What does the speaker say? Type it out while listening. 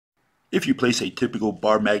If you place a typical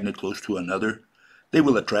bar magnet close to another, they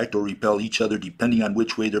will attract or repel each other depending on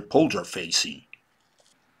which way their poles are facing.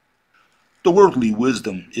 The worldly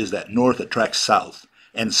wisdom is that north attracts south,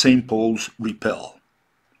 and same poles repel.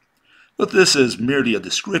 But this is merely a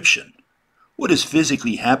description. What is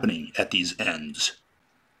physically happening at these ends?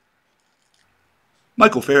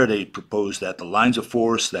 Michael Faraday proposed that the lines of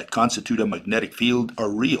force that constitute a magnetic field are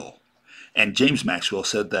real, and James Maxwell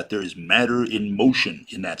said that there is matter in motion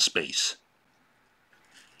in that space.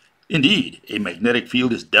 Indeed, a magnetic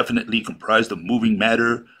field is definitely comprised of moving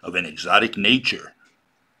matter of an exotic nature.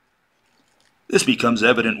 This becomes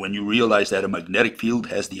evident when you realize that a magnetic field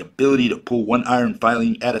has the ability to pull one iron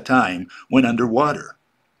filing at a time when underwater.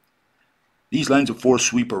 These lines of force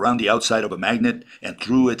sweep around the outside of a magnet and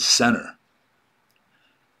through its center.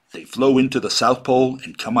 They flow into the South Pole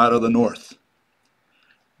and come out of the North.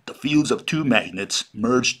 The fields of two magnets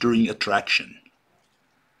merge during attraction.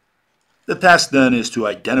 The task then is to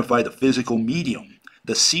identify the physical medium,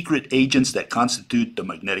 the secret agents that constitute the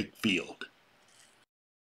magnetic field.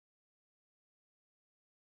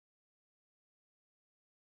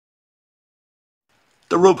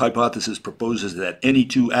 The rope hypothesis proposes that any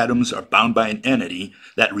two atoms are bound by an entity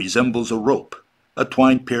that resembles a rope, a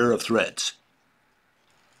twined pair of threads.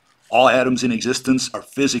 All atoms in existence are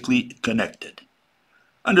physically connected.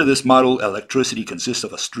 Under this model, electricity consists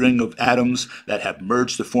of a string of atoms that have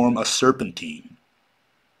merged to form a serpentine.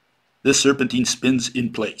 This serpentine spins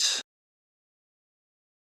in place.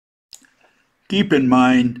 Keep in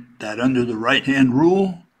mind that under the right-hand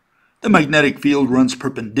rule, the magnetic field runs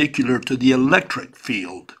perpendicular to the electric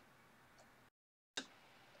field.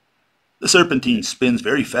 The serpentine spins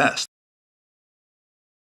very fast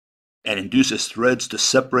and induces threads to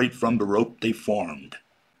separate from the rope they formed.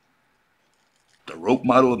 The rope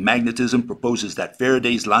model of magnetism proposes that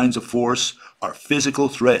Faraday's lines of force are physical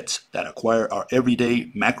threads that acquire our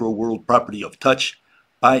everyday macro-world property of touch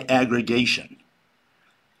by aggregation.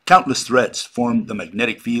 Countless threads form the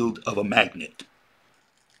magnetic field of a magnet.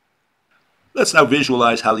 Let's now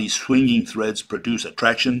visualize how these swinging threads produce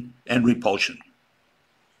attraction and repulsion.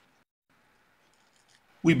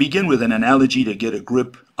 We begin with an analogy to get a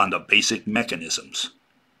grip on the basic mechanisms.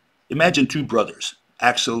 Imagine two brothers,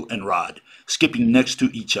 Axel and Rod, skipping next to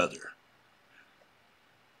each other.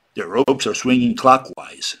 Their ropes are swinging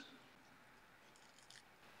clockwise.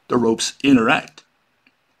 The ropes interact.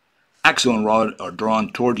 Axel and Rod are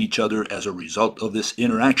drawn toward each other as a result of this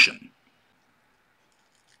interaction.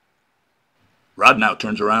 Rod now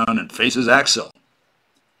turns around and faces Axel.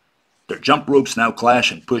 Their jump ropes now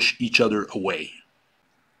clash and push each other away.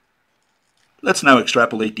 Let's now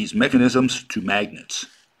extrapolate these mechanisms to magnets.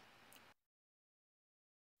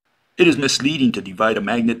 It is misleading to divide a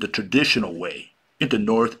magnet the traditional way, into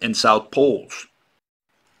north and south poles.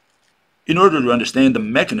 In order to understand the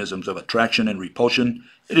mechanisms of attraction and repulsion,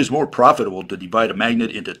 it is more profitable to divide a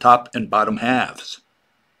magnet into top and bottom halves.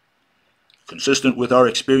 Consistent with our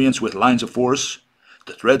experience with lines of force,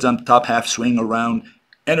 the threads on the top half swing around,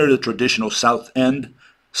 enter the traditional south end,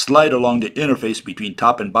 slide along the interface between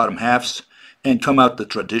top and bottom halves, and come out the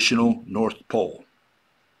traditional north pole.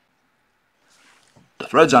 The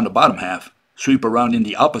threads on the bottom half sweep around in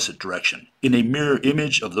the opposite direction, in a mirror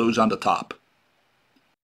image of those on the top.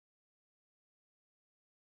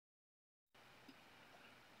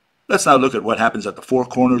 Let's now look at what happens at the four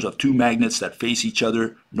corners of two magnets that face each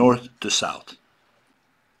other north to south.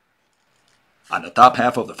 On the top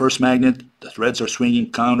half of the first magnet, the threads are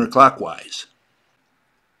swinging counterclockwise.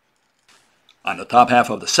 On the top half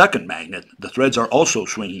of the second magnet, the threads are also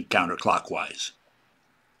swinging counterclockwise.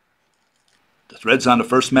 The threads on the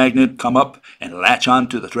first magnet come up and latch on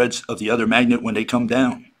to the threads of the other magnet when they come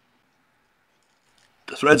down.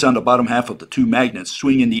 The threads on the bottom half of the two magnets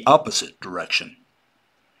swing in the opposite direction.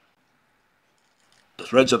 The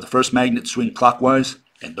threads of the first magnet swing clockwise,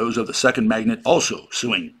 and those of the second magnet also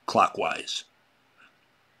swing clockwise.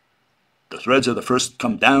 The threads of the first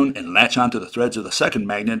come down and latch onto the threads of the second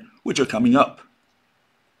magnet, which are coming up.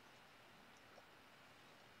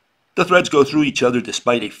 The threads go through each other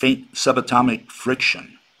despite a faint subatomic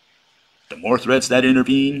friction. The more threads that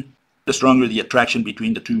intervene, the stronger the attraction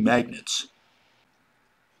between the two magnets.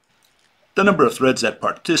 The number of threads that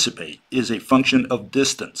participate is a function of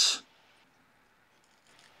distance.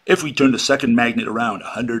 If we turn the second magnet around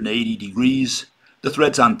 180 degrees, the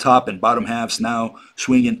threads on top and bottom halves now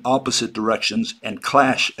swing in opposite directions and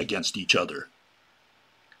clash against each other.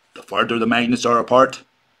 The farther the magnets are apart,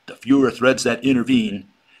 the fewer threads that intervene,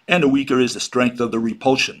 and the weaker is the strength of the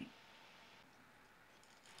repulsion.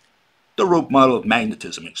 The rope model of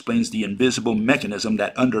magnetism explains the invisible mechanism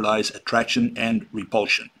that underlies attraction and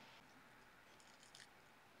repulsion.